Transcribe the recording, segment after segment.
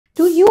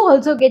Do you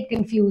also get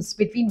confused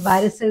between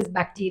viruses,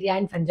 bacteria,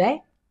 and fungi?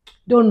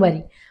 Don't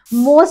worry.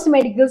 Most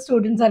medical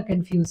students are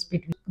confused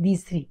between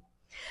these three.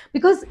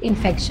 Because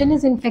infection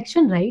is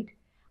infection, right?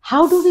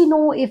 How do we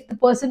know if the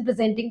person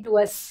presenting to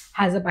us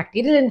has a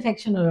bacterial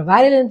infection or a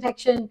viral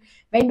infection?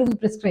 When do we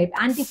prescribe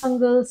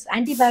antifungals,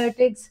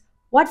 antibiotics?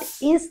 What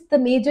is the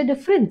major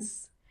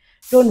difference?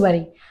 Don't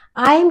worry.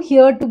 I am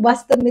here to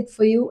bust the myth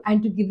for you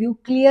and to give you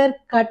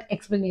clear-cut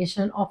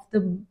explanation of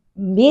the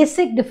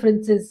basic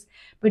differences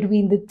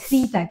between the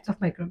three types of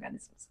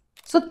microorganisms.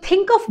 So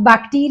think of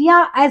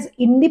bacteria as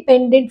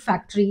independent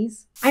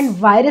factories and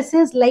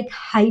viruses like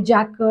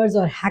hijackers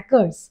or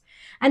hackers.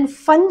 And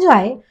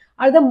fungi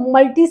are the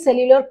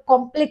multicellular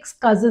complex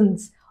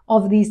cousins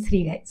of these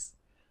three guys.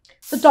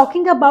 So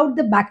talking about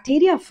the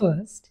bacteria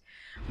first,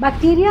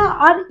 bacteria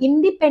are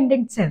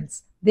independent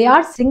cells. They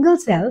are single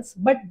cells,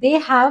 but they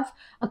have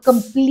a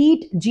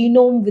complete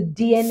genome with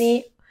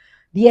DNA,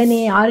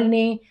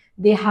 RNA.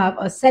 They have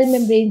a cell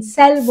membrane,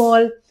 cell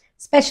wall,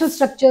 special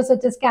structures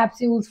such as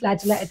capsules,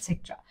 flagella,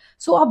 etc.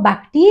 So a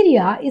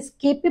bacteria is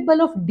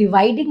capable of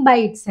dividing by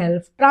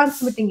itself,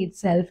 transmitting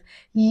itself,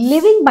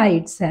 living by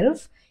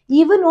itself,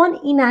 even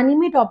on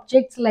inanimate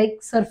objects like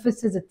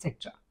surfaces,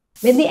 etc.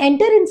 When they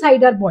enter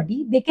inside our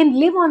body, they can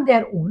live on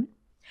their own,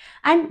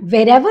 and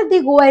wherever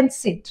they go and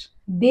sit,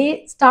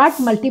 they start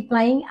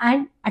multiplying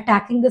and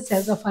attacking the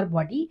cells of our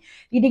body,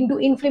 leading to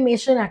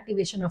inflammation,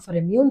 activation of our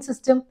immune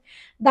system.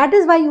 That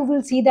is why you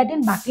will see that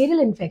in bacterial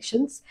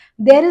infections,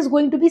 there is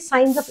going to be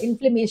signs of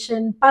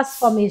inflammation, pus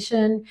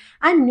formation,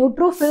 and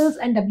neutrophils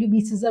and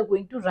WBCs are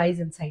going to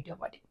rise inside your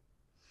body.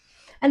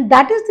 And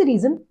that is the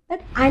reason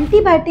that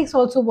antibiotics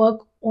also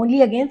work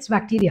only against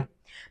bacteria,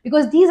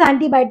 because these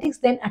antibiotics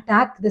then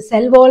attack the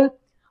cell wall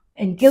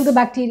and kill the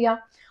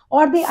bacteria,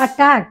 or they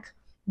attack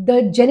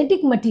the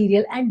genetic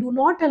material and do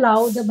not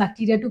allow the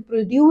bacteria to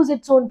produce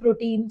its own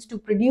proteins, to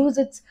produce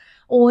its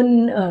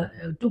own,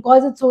 to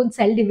cause its own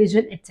cell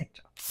division, etc.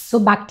 So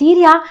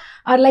bacteria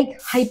are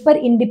like hyper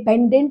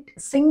independent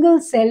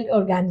single celled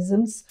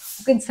organisms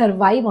who can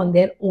survive on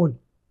their own.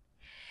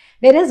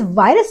 Whereas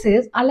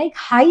viruses are like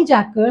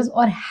hijackers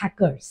or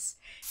hackers.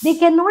 They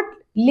cannot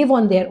live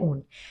on their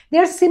own. They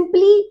are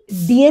simply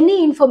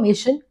DNA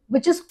information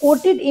which is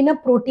coated in a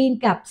protein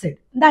capsid.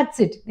 That's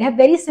it. They have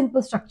very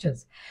simple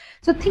structures.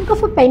 So think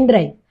of a pen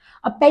drive.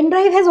 A pen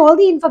drive has all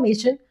the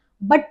information,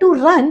 but to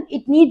run,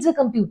 it needs a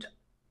computer.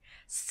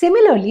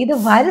 Similarly, the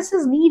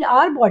viruses need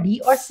our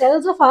body or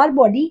cells of our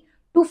body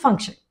to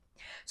function.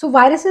 So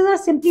viruses are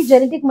simply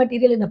genetic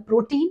material in a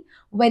protein.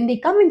 When they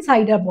come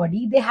inside our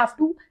body, they have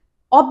to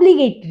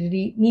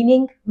obligatorily,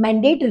 meaning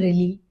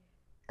mandatorily,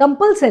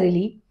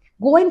 compulsorily,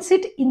 go and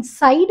sit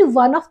inside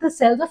one of the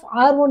cells of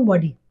our own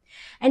body.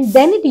 And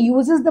then it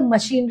uses the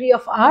machinery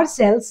of our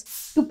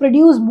cells to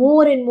produce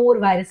more and more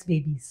virus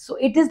babies. So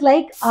it is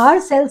like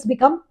our cells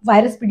become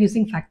virus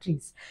producing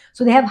factories.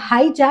 So they have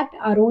hijacked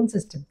our own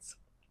systems.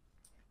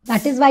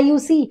 That is why you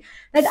see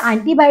that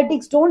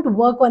antibiotics don't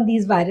work on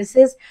these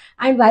viruses,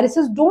 and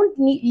viruses don't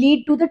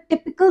lead to the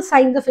typical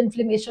signs of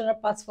inflammation or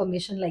pus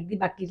formation like the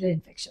bacterial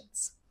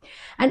infections.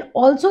 And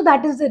also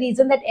that is the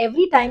reason that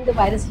every time the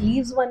virus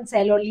leaves one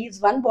cell or leaves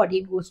one body,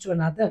 it goes to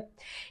another.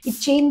 It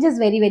changes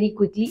very, very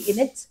quickly in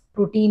its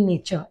protein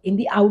nature. In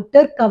the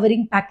outer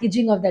covering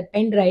packaging of that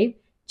pen drive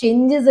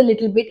changes a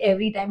little bit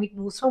every time it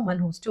moves from one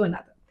host to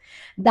another.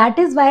 That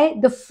is why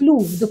the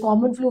flu, the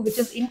common flu, which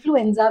is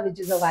influenza, which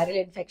is a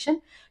viral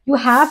infection, you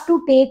have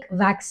to take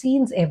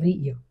vaccines every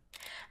year.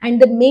 And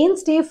the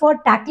mainstay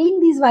for tackling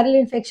these viral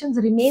infections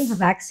remains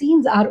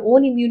vaccines, our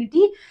own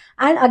immunity,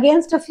 and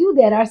against a few,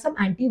 there are some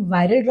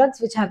antiviral drugs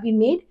which have been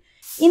made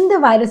in the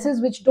viruses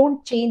which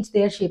don't change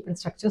their shape and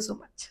structure so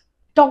much.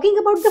 Talking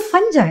about the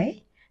fungi,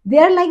 they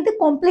are like the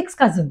complex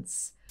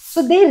cousins.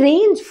 So they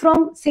range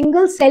from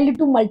single cell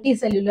to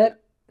multicellular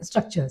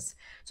structures.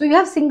 So you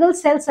have single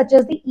cells such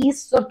as the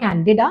yeasts or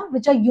candida,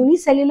 which are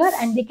unicellular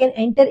and they can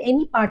enter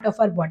any part of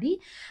our body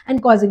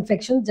and cause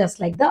infections just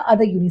like the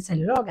other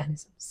unicellular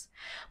organisms.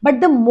 But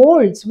the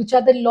molds, which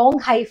are the long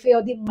hyphae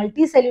or the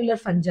multicellular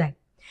fungi,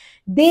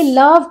 they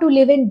love to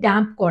live in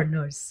damp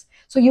corners.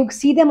 So you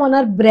see them on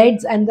our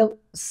breads and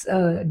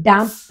the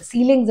damp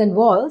ceilings and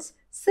walls.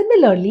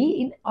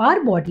 Similarly, in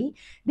our body,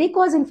 they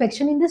cause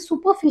infection in the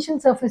superficial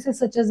surfaces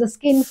such as the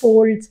skin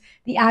folds,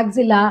 the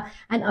axilla,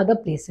 and other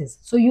places.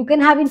 So you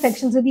can have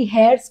infections in the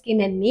hair,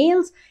 skin, and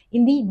nails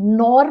in the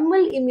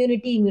normal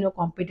immunity,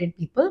 immunocompetent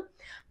people.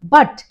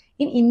 But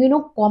in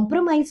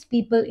immunocompromised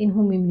people in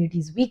whom immunity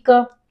is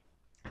weaker,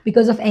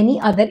 because of any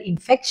other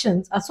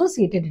infections,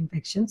 associated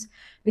infections,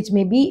 which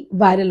may be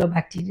viral or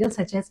bacterial,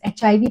 such as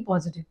HIV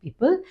positive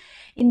people,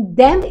 in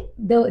them,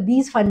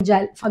 these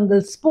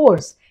fungal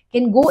spores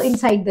can go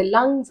inside the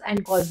lungs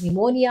and cause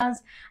pneumonias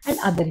and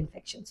other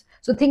infections.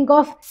 So think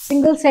of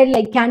single cell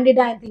like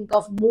candida and think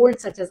of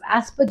molds such as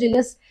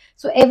aspergillus.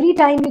 So every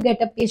time you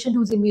get a patient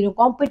who's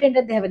immunocompetent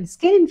and they have a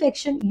skin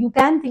infection, you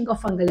can think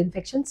of fungal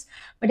infections.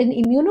 But in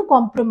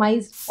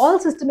immunocompromised, all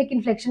systemic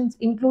infections,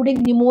 including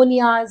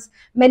pneumonias,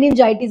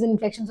 meningitis, and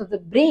infections of the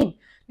brain,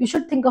 you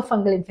should think of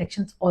fungal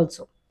infections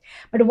also.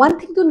 But one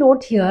thing to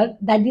note here,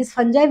 that these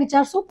fungi which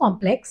are so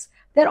complex,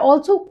 they're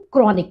also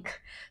chronic.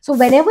 So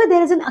whenever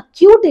there is an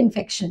acute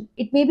infection,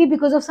 it may be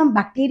because of some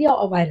bacteria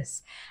or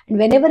virus. And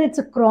whenever it's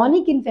a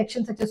chronic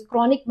infection such as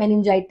chronic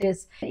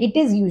meningitis, it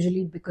is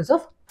usually because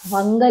of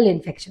fungal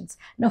infections.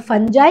 Now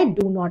fungi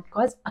do not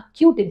cause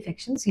acute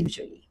infections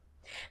usually.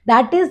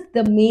 That is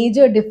the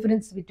major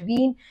difference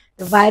between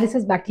the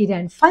viruses, bacteria,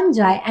 and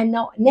fungi. And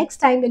now, next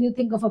time when you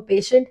think of a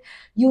patient,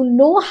 you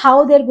know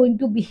how they're going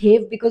to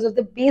behave because of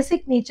the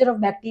basic nature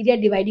of bacteria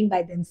dividing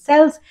by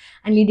themselves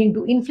and leading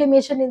to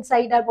inflammation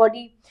inside our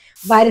body.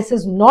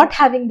 Viruses not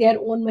having their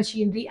own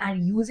machinery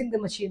and using the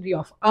machinery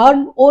of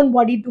our own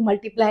body to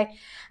multiply,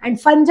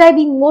 and fungi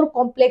being more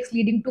complex,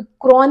 leading to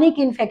chronic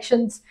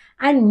infections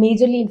and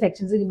majorly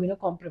infections in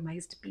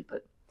immunocompromised people.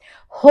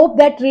 Hope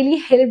that really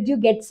helped you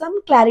get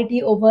some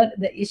clarity over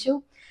the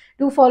issue.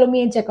 Do follow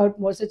me and check out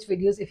more such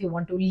videos if you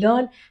want to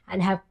learn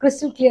and have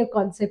crystal clear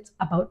concepts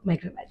about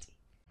microbiology.